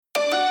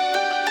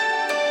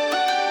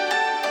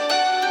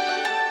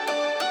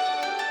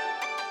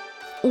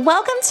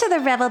Welcome to the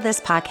Revel This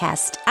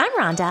podcast. I'm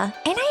Rhonda,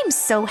 and I am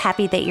so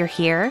happy that you're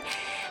here.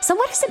 So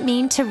what does it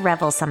mean to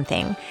revel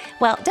something?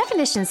 Well,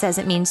 definition says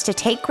it means to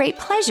take great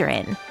pleasure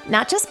in,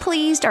 not just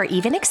pleased or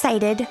even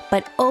excited,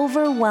 but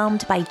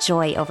overwhelmed by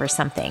joy over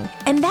something.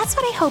 And that's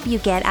what I hope you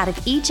get out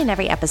of each and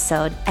every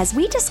episode as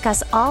we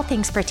discuss all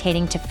things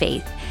pertaining to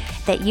faith,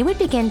 that you would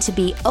begin to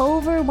be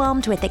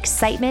overwhelmed with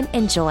excitement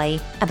and joy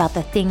about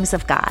the things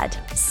of God.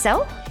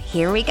 So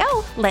here we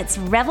go. Let's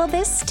revel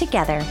this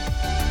together.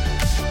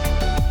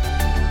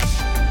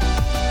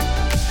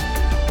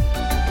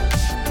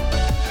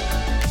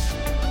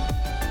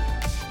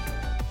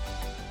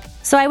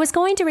 So I was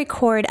going to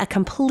record a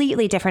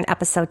completely different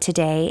episode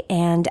today,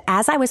 and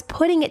as I was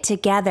putting it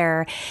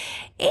together,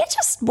 it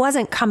just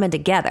wasn't coming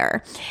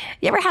together.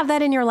 You ever have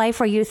that in your life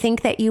where you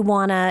think that you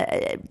want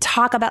to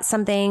talk about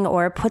something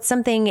or put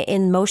something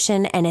in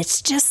motion, and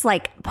it's just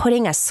like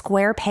putting a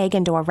square peg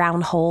into a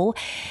round hole?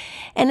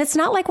 And it's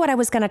not like what I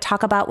was going to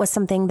talk about was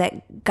something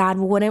that God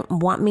wouldn't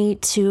want me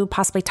to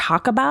possibly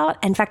talk about.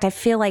 In fact, I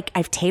feel like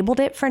I've tabled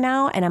it for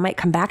now, and I might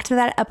come back to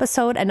that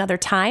episode another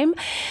time.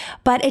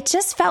 But it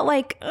just felt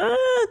like,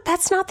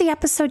 that's not the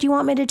episode you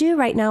want me to do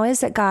right now,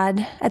 is it,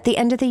 God? At the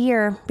end of the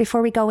year,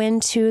 before we go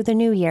into the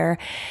new year.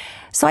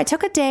 So I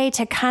took a day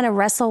to kind of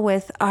wrestle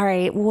with, all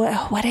right,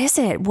 what is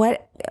it?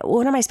 What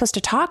am I supposed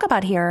to talk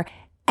about here?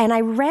 And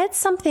I read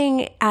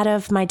something out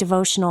of my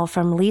devotional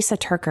from Lisa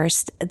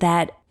TerKeurst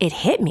that it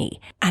hit me.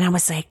 And I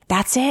was like,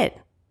 that's it.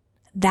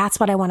 That's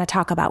what I want to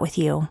talk about with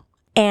you.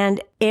 And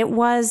it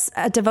was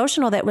a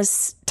devotional that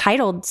was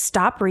titled,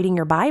 Stop Reading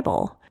Your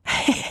Bible.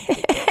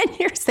 And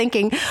you're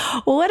thinking,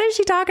 well, what is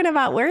she talking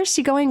about? Where is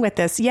she going with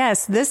this?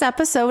 Yes, this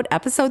episode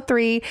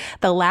 3,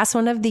 the last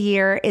one of the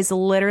year, is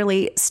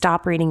literally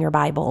Stop Reading Your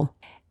Bible.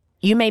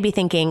 You may be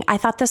thinking, I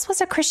thought this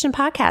was a Christian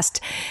podcast.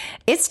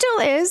 It still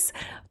is.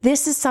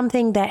 This is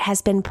something that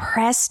has been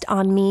pressed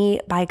on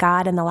me by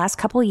God in the last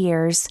couple of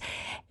years.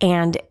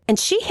 And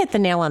she hit the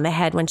nail on the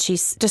head when she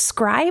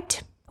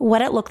described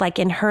what it looked like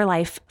in her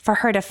life for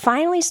her to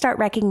finally start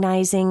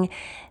recognizing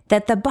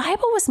that the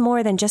Bible was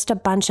more than just a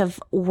bunch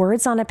of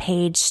words on a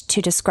page to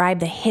describe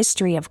the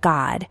history of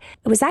God.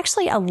 It was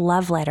actually a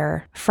love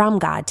letter from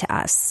God to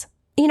us.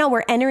 You know,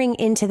 we're entering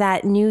into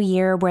that new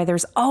year where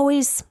there's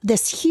always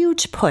this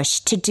huge push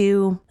to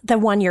do the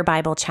 1-year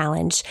Bible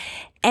challenge.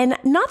 And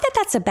not that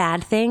that's a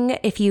bad thing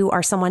if you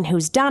are someone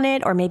who's done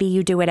it, or maybe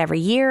you do it every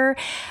year.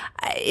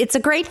 It's a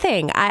great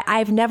thing.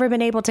 I've never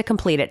been able to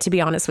complete it, to be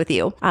honest with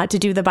you, to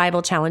do the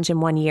Bible challenge in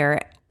 1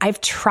 year.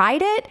 I've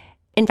tried it.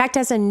 In fact,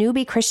 as a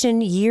newbie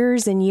Christian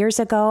years and years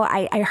ago,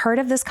 I heard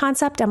of this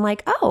concept. I'm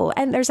like, oh,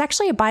 and there's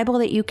actually a Bible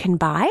that you can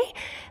buy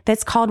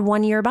that's called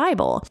 1-Year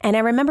Bible. And I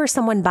remember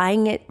someone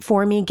buying it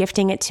for me,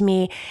 gifting it to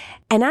me.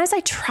 And as I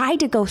tried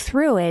to go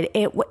through it,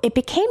 it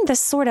became this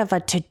sort of a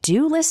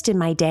to-do list in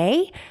my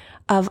day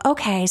of,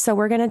 okay, so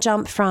we're going to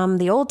jump from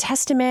the Old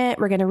Testament,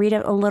 we're going to read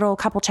a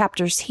couple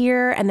chapters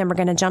here, and then we're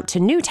going to jump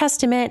to New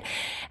Testament,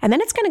 and then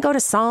it's going to go to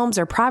Psalms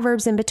or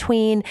Proverbs in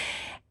between.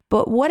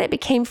 But what it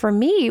became for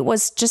me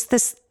was just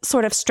this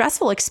sort of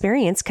stressful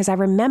experience, because I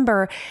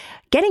remember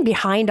getting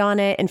behind on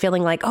it and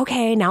feeling like,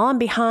 okay, now I'm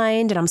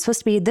behind and I'm supposed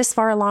to be this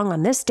far along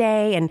on this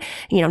day. And,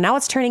 now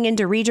it's turning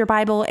into read your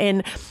Bible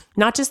in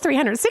not just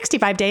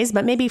 365 days,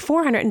 but maybe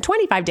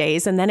 425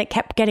 days. And then it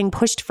kept getting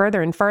pushed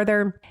further and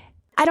further.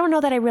 I don't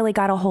know that I really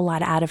got a whole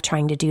lot out of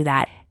trying to do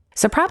that.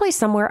 So probably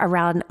somewhere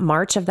around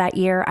March of that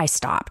year, I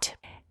stopped.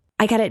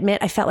 I got to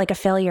admit, I felt like a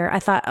failure. I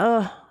thought,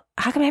 oh,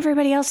 how come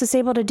everybody else is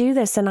able to do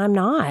this and I'm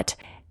not?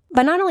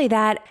 But not only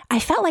that, I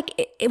felt like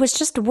it was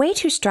just way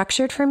too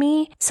structured for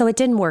me, so it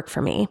didn't work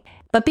for me.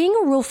 But being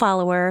a rule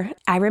follower,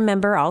 I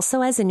remember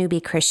also as a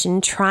newbie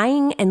Christian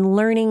trying and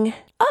learning,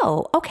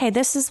 oh, okay,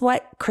 this is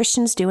what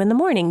Christians do in the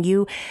morning.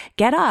 You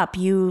get up,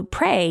 you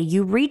pray,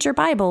 you read your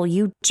Bible,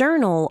 you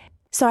journal.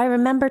 So I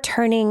remember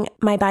turning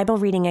my Bible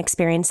reading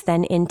experience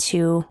then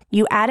into,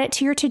 you add it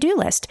to your to-do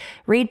list,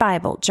 read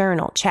Bible,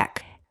 journal,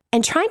 check.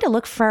 And trying to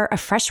look for a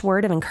fresh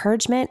word of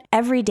encouragement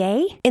every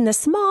day in the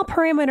small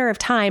perimeter of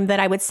time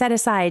that I would set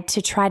aside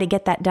to try to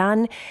get that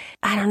done.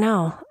 I don't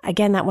know.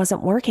 Again, that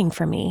wasn't working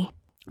for me.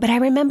 But I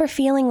remember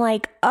feeling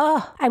like,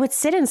 I would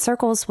sit in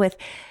circles with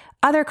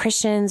other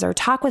Christians or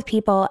talk with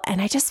people,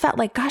 and I just felt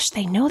like, gosh,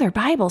 they know their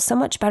Bible so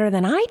much better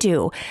than I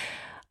do.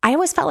 I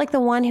always felt like the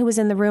one who was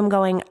in the room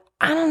going,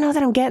 I don't know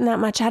that I'm getting that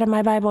much out of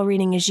my Bible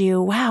reading as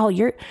you. Wow,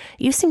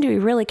 you seem to be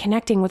really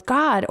connecting with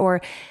God.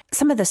 Or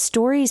some of the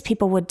stories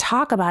people would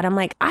talk about, I'm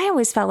like, I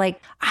always felt like,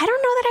 I don't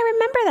know that I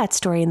remember that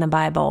story in the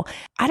Bible.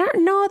 I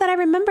don't know that I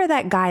remember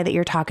that guy that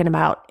you're talking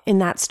about in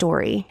that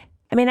story.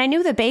 I mean, I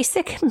knew the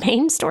basic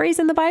main stories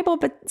in the Bible,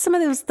 but some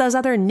of those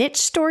other niche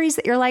stories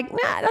that you're like,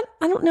 I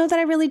don't know that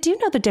I really do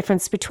know the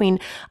difference between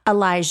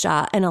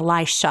Elijah and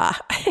Elisha.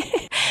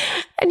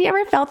 And you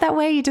ever felt that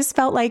way? You just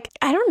felt like,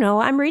 I don't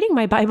know, I'm reading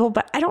my Bible,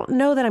 but I don't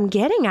know that I'm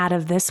getting out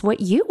of this what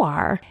you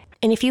are.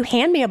 And if you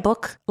hand me a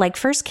book like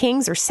 1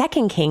 Kings or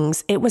 2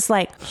 Kings, it was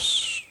like,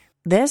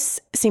 This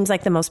seems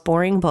like the most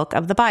boring book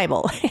of the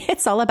Bible.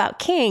 It's all about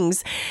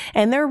kings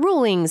and their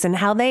rulings and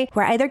how they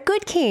were either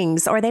good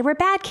kings or they were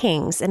bad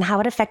kings and how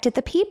it affected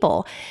the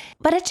people.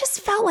 But it just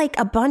felt like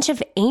a bunch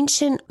of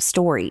ancient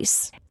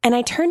stories. And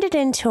I turned it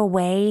into a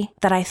way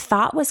that I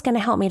thought was going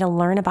to help me to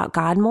learn about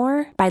God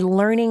more by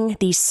learning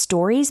these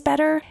stories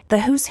better,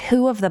 the who's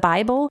who of the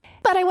Bible.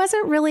 But I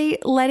wasn't really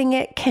letting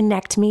it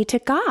connect me to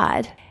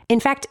God. In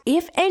fact,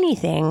 if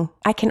anything,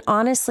 I can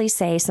honestly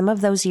say some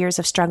of those years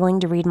of struggling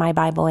to read my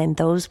Bible in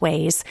those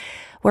ways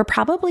were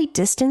probably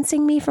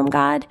distancing me from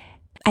God.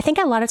 I think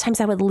a lot of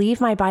times I would leave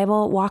my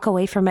Bible, walk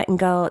away from it and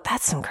go,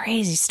 that's some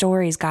crazy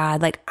stories,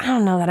 God. Like, I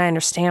don't know that I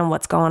understand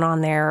what's going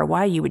on there or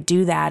why you would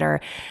do that,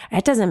 or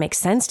it doesn't make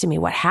sense to me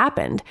what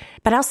happened.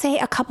 But I'll say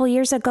a couple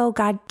years ago,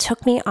 God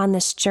took me on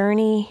this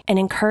journey and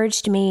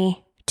encouraged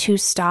me to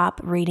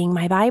stop reading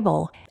my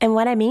Bible. And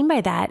what I mean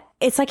by that,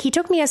 it's like he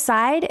took me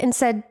aside and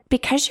said,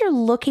 because you're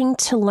looking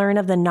to learn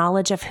of the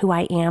knowledge of who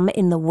I am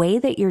in the way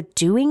that you're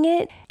doing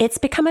it, it's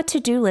become a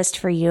to-do list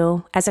for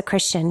you as a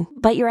Christian,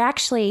 but you're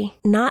actually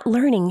not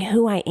learning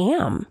who I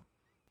am.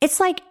 It's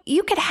like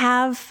you could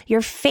have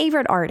your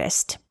favorite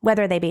artist,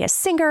 whether they be a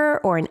singer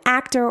or an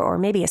actor or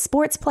maybe a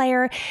sports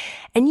player,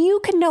 and you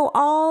can know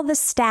all the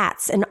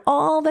stats and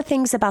all the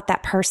things about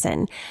that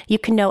person. You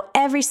can know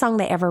every song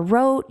they ever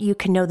wrote. You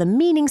can know the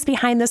meanings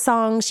behind the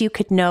songs. You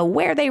could know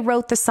where they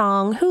wrote the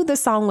song, who the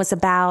song was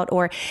about,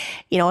 or,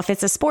 if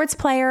it's a sports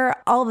player,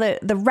 all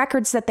the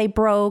records that they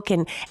broke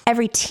and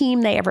every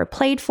team they ever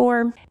played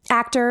for.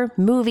 Actor,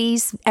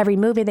 movies, every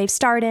movie they've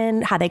starred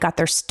in, how they got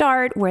their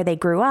start, where they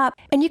grew up.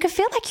 And you can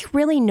feel like you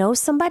really know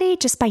somebody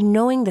just by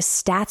knowing the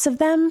stats of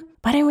them.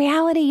 But in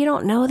reality, you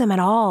don't know them at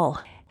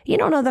all. You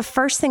don't know the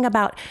first thing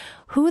about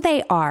who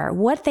they are,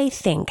 what they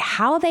think,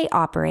 how they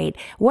operate,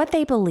 what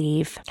they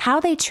believe, how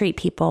they treat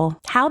people,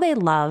 how they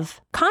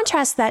love.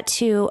 Contrast that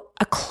to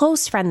a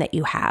close friend that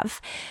you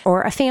have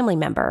or a family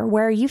member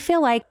where you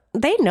feel like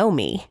they know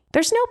me.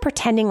 There's no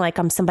pretending like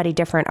I'm somebody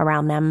different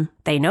around them.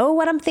 They know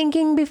what I'm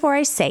thinking before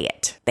I say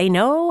it. They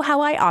know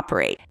how I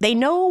operate. They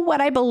know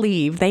what I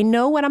believe. They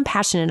know what I'm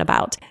passionate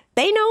about.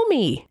 They know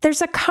me.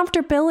 There's a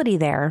comfortability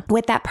there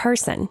with that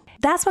person.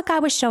 That's what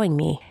God was showing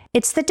me.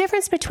 It's the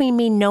difference between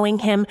me knowing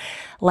him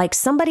like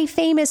somebody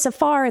famous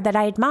afar that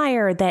I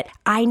admire, that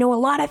I know a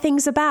lot of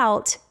things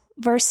about,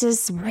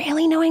 versus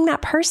really knowing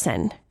that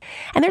person.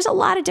 And there's a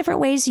lot of different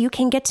ways you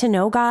can get to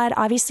know God,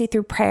 obviously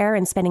through prayer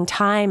and spending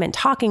time and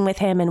talking with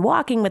him and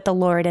walking with the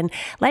Lord and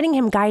letting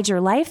him guide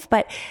your life.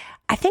 But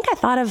I think I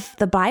thought of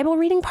the Bible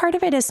reading part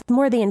of it as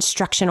more the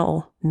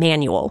instructional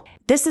manual.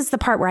 This is the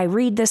part where I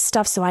read this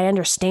stuff so I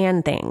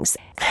understand things.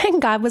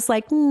 And God was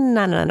like,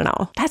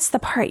 no. That's the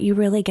part you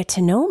really get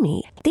to know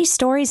me. These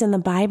stories in the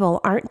Bible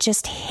aren't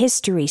just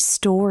history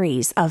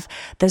stories of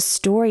the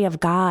story of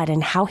God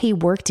and how he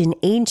worked in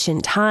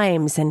ancient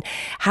times and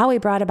how he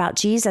brought about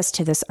Jesus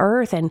to this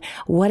earth and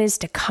what is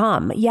to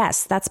come.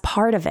 Yes, that's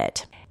part of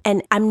it.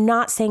 And I'm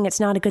not saying it's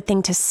not a good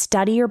thing to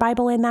study your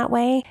Bible in that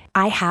way.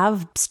 I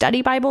have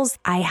study Bibles.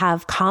 I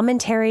have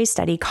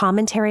study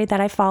commentary that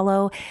I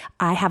follow.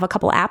 I have a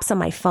couple apps on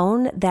my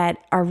phone that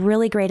are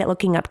really great at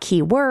looking up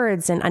key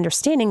words and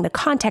understanding the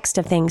context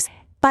of things.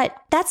 But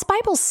that's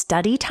Bible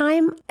study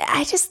time.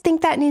 I just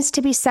think that needs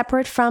to be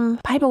separate from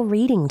Bible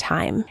reading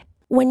time.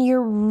 When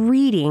you're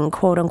reading,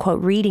 quote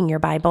unquote, reading your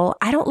Bible,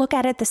 I don't look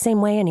at it the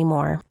same way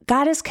anymore.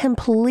 God has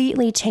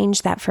completely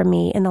changed that for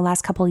me in the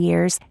last couple of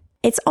years.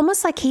 It's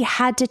almost like he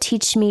had to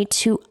teach me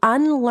to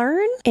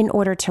unlearn in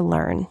order to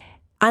learn.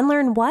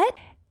 Unlearn what?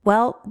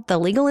 Well, the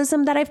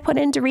legalism that I've put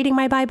into reading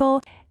my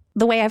Bible,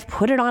 the way I've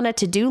put it on a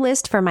to-do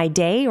list for my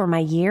day or my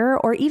year,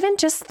 or even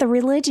just the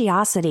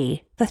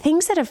religiosity, the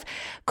things that have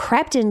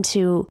crept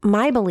into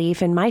my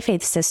belief and my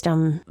faith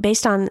system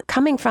based on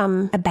coming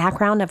from a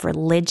background of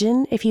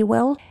religion, if you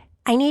will.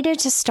 I needed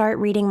to start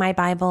reading my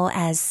Bible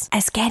as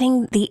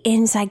getting the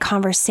inside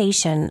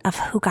conversation of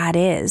who God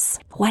is,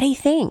 what he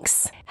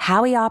thinks,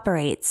 how he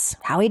operates,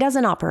 how he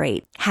doesn't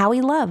operate, how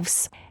he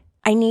loves.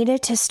 I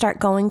needed to start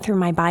going through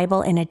my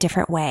Bible in a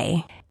different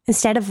way.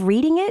 Instead of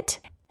reading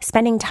it,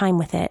 spending time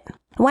with it.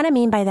 What I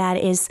mean by that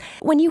is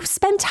when you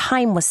spend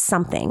time with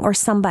something or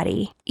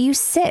somebody, you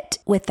sit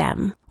with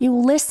them, you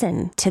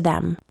listen to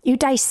them, you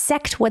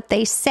dissect what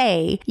they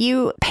say,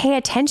 you pay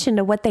attention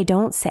to what they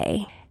don't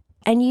say.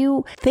 And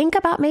you think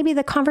about maybe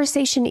the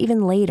conversation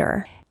even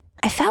later.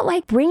 I felt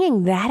like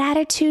bringing that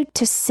attitude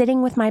to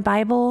sitting with my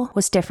Bible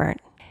was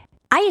different.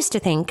 I used to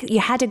think you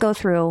had to go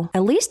through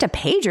at least a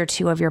page or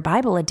two of your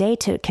Bible a day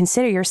to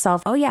consider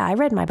yourself, oh yeah, I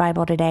read my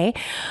Bible today.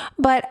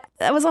 But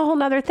that was a whole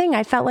nother thing.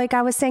 I felt like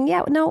I was saying,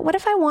 yeah, no, what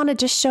if I want to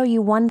just show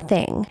you one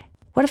thing?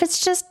 What if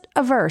it's just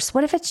a verse?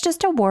 What if it's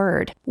just a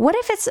word? What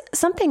if it's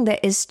something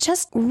that is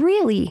just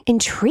really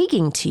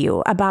intriguing to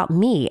you about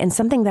me and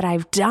something that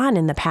I've done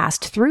in the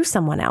past through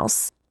someone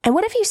else? And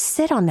what if you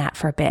sit on that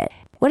for a bit?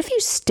 What if you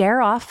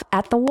stare off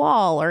at the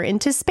wall or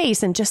into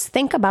space and just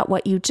think about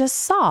what you just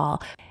saw?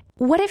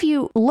 What if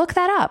you look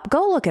that up?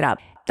 Go look it up.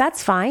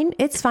 That's fine.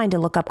 It's fine to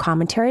look up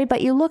commentary,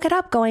 but you look it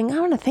up going, I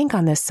want to think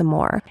on this some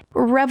more,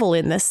 revel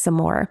in this some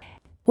more.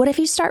 What if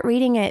you start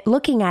reading it,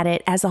 looking at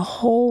it as a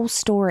whole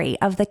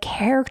story of the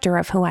character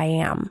of who I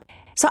am?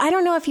 So I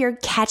don't know if you're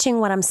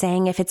catching what I'm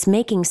saying, if it's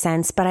making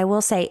sense, but I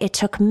will say it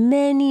took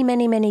many,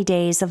 many, many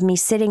days of me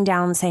sitting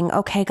down and saying,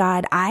 okay,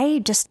 God,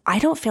 I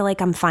don't feel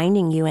like I'm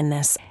finding you in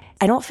this.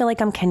 I don't feel like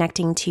I'm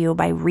connecting to you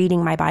by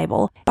reading my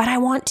Bible, but I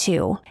want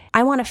to.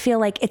 I want to feel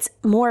like it's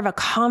more of a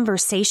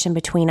conversation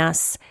between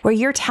us where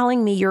you're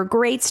telling me your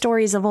great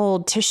stories of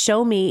old to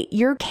show me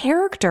your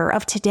character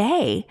of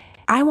today.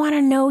 I want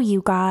to know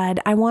you, God.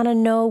 I want to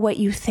know what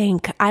you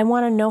think. I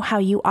want to know how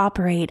you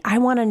operate. I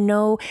want to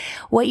know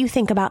what you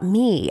think about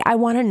me. I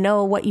want to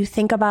know what you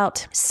think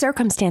about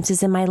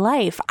circumstances in my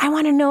life. I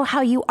want to know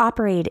how you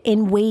operate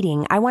in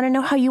waiting. I want to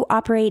know how you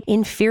operate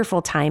in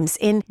fearful times,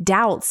 in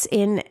doubts,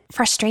 in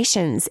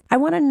frustrations. I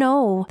want to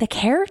know the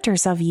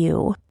characters of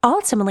you.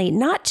 Ultimately,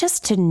 not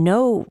just to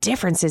know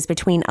differences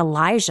between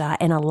Elijah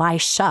and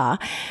Elisha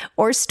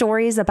or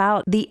stories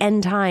about the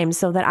end times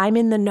so that I'm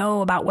in the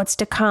know about what's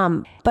to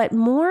come, but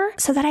more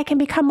so that I can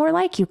become more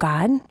like you,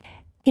 God.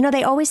 You know,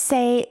 they always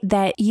say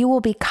that you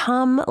will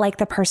become like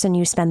the person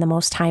you spend the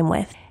most time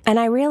with. And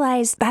I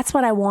realize that's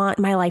what I want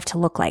my life to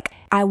look like.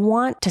 I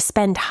want to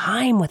spend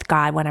time with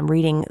God when I'm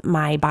reading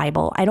my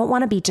Bible. I don't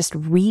want to be just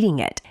reading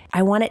it.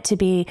 I want it to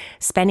be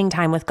spending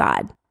time with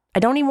God. I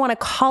don't even want to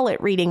call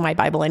it reading my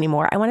Bible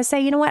anymore. I want to say,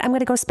 you know what? I'm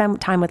going to go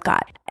spend time with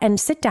God and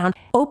sit down,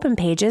 open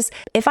pages.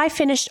 If I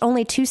finished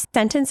only 2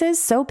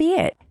 sentences, so be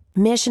it.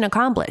 Mission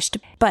accomplished.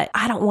 But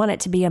I don't want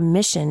it to be a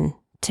mission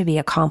to be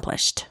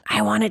accomplished.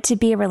 I want it to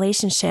be a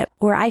relationship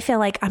where I feel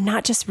like I'm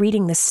not just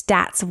reading the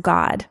stats of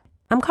God.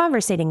 I'm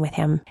conversating with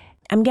him.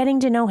 I'm getting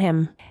to know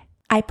him.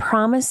 I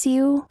promise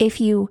you, if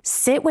you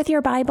sit with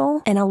your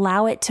Bible and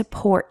allow it to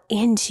pour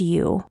into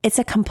you, it's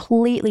a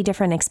completely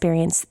different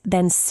experience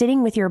than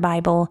sitting with your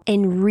Bible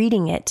and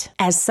reading it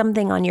as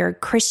something on your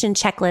Christian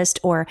checklist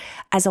or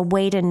as a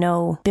way to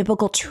know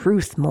biblical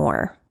truth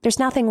more. There's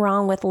nothing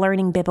wrong with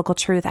learning biblical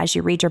truth as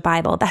you read your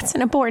Bible. That's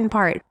an important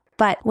part.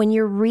 But when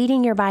you're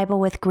reading your Bible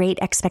with great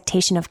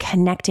expectation of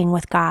connecting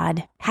with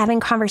God,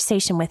 having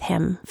conversation with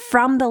him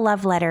from the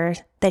love letter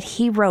that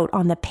he wrote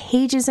on the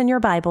pages in your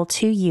Bible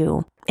to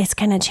you, it's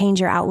going to change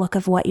your outlook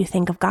of what you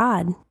think of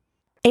God.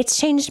 It's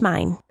changed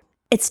mine.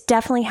 It's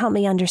definitely helped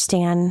me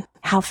understand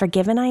how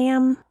forgiven I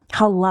am,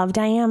 how loved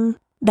I am,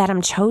 that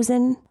I'm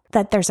chosen,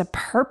 that there's a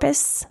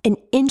purpose, an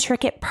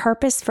intricate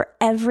purpose for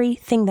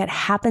everything that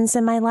happens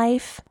in my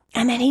life.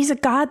 And that he's a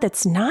God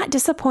that's not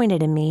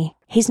disappointed in me.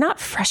 He's not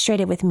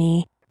frustrated with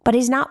me, but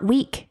he's not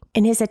weak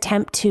in his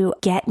attempt to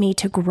get me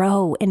to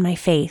grow in my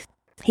faith.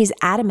 He's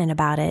adamant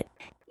about it.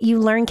 You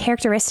learn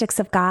characteristics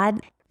of God,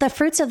 the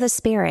fruits of the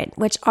Spirit,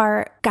 which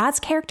are God's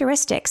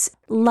characteristics: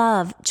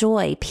 love,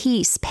 joy,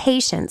 peace,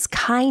 patience,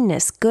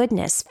 kindness,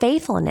 goodness,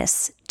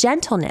 faithfulness,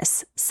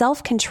 gentleness,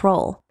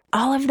 self-control.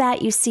 All of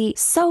that you see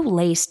so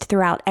laced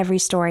throughout every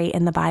story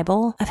in the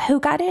Bible of who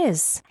God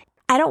is.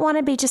 I don't want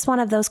to be just one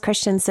of those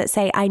Christians that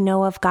say, I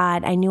know of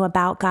God, I knew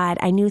about God,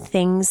 I knew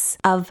things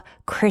of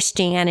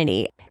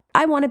Christianity.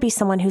 I want to be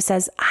someone who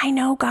says, I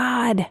know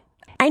God,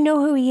 I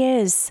know who he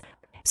is.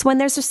 So when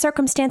there's a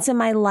circumstance in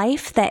my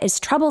life that is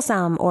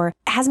troublesome or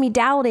has me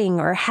doubting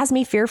or has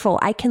me fearful,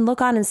 I can look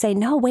on and say,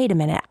 no, wait a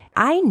minute.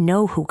 I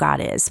know who God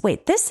is.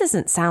 Wait, this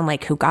doesn't sound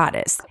like who God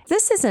is.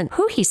 This isn't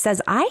who he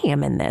says I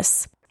am in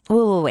this.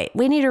 Wait,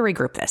 we need to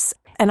regroup this.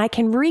 And I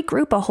can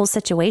regroup a whole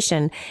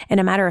situation in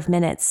a matter of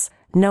minutes,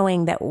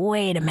 knowing that,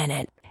 wait a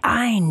minute,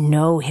 I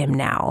know him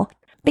now.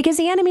 Because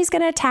the enemy's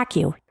going to attack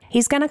you.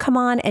 He's going to come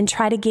on and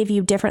try to give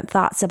you different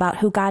thoughts about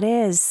who God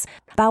is,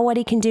 about what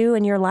he can do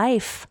in your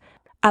life,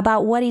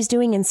 about what he's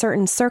doing in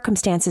certain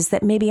circumstances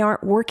that maybe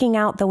aren't working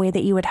out the way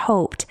that you had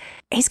hoped.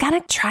 He's going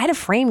to try to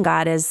frame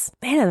God as,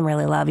 he doesn't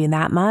really love you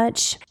that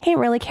much. He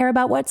doesn't really care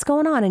about what's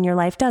going on in your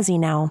life, does he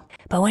now?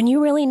 But when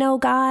you really know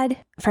God,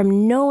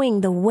 from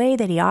knowing the way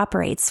that he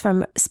operates,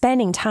 from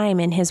spending time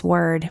in his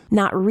word,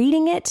 not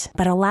reading it,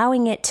 but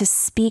allowing it to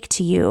speak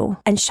to you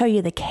and show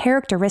you the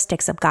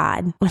characteristics of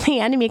God. When the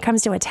enemy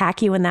comes to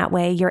attack you in that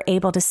way, you're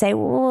able to say,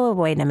 whoa,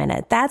 wait a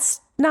minute,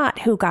 that's not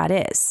who God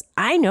is.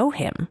 I know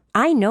him.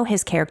 I know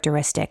his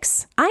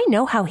characteristics. I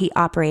know how he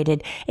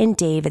operated in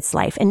David's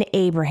life, in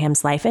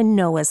Abraham's life, in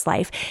Noah's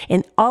life,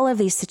 in all of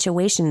these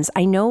situations.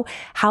 I know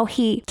how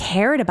he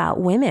cared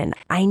about women.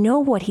 I know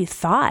what he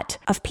thought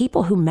of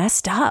people who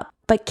messed up,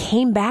 but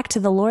came back to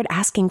the Lord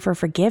asking for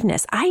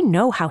forgiveness. I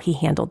know how he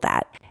handled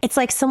that. It's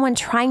like someone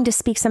trying to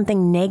speak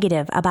something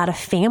negative about a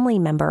family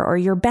member or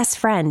your best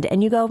friend,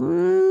 and you go,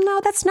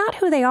 no, that's not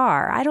who they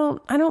are. I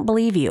don't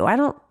believe you. I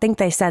don't think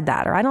they said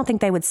that, or I don't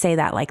think they would say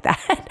that like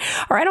that,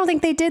 or I don't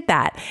think they did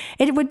that.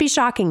 It would be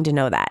shocking to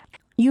know that.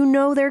 You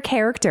know their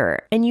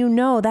character, and you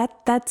know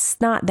that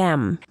that's not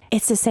them.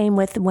 It's the same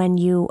with when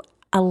you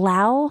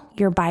allow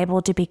your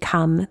Bible to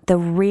become the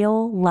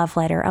real love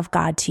letter of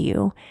God to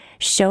you,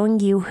 showing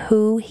you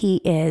who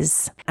he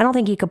is. I don't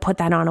think you could put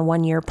that on a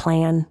 1-year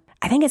plan.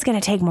 I think it's going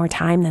to take more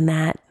time than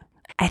that.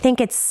 I think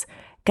it's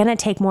going to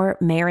take more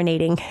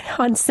marinating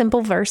on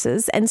simple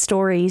verses and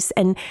stories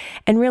and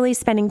really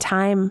spending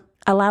time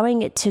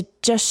allowing it to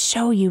just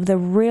show you the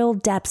real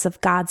depths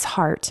of God's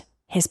heart,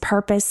 His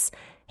purpose,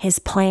 His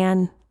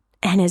plan,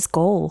 and His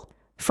goal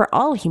for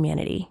all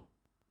humanity.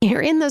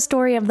 You're in the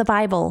story of the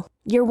Bible.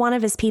 You're one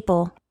of His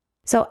people.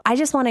 So I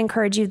just want to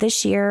encourage you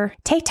this year,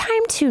 take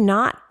time to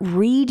not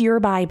read your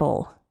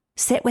Bible.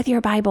 Sit with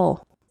your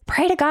Bible.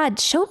 Pray to God,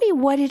 show me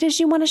what it is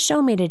you want to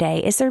show me today.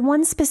 Is there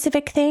one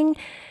specific thing?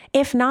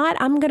 If not,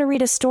 I'm going to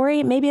read a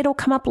story. Maybe it'll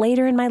come up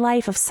later in my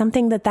life of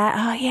something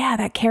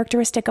that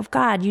characteristic of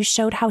God. You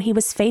showed how He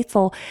was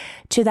faithful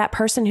to that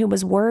person who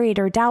was worried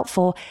or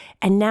doubtful.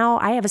 And now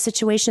I have a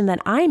situation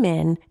that I'm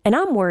in and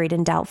I'm worried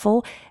and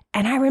doubtful.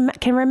 And I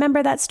can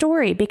remember that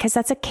story because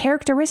that's a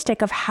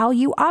characteristic of how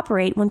you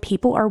operate when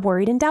people are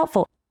worried and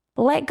doubtful.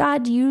 Let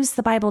God use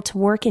the Bible to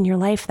work in your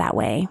life that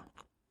way.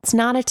 It's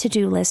not a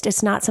to-do list.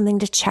 It's not something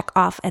to check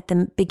off at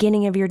the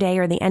beginning of your day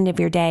or the end of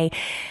your day.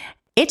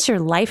 It's your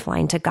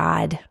lifeline to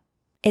God.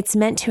 It's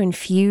meant to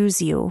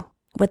infuse you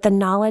with the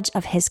knowledge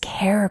of His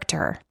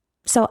character.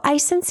 So I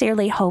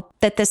sincerely hope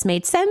that this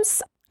made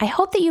sense. I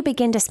hope that you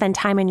begin to spend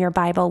time in your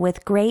Bible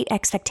with great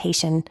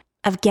expectation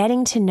of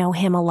getting to know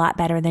Him a lot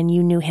better than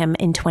you knew Him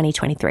in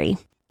 2023.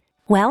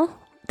 Well,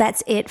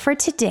 that's it for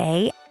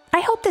today. I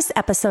hope this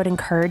episode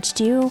encouraged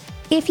you.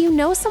 If you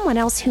know someone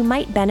else who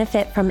might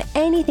benefit from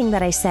anything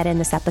that I said in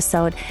this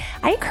episode,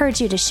 I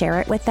encourage you to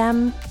share it with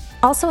them.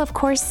 Also, of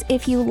course,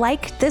 if you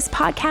like this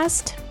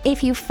podcast,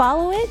 if you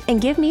follow it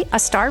and give me a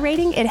star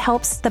rating, it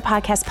helps the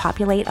podcast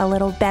populate a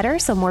little better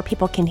so more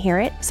people can hear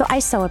it. So I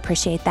so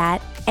appreciate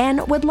that.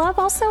 And would love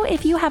also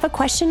if you have a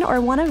question or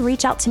want to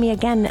reach out to me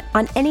again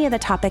on any of the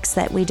topics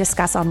that we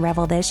discuss on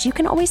Revel This, you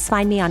can always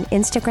find me on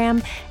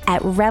Instagram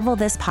at Revel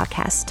This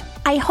Podcast.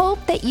 I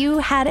hope that you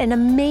had an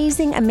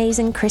amazing,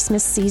 amazing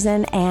Christmas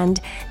season and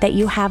that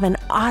you have an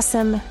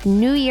awesome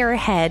new year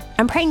ahead.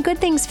 I'm praying good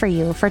things for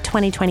you for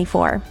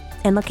 2024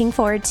 and looking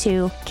forward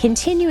to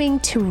continuing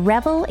to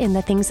revel in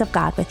the things of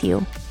God with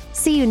you.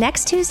 See you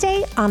next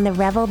Tuesday on the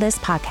Revel This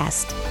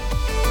Podcast.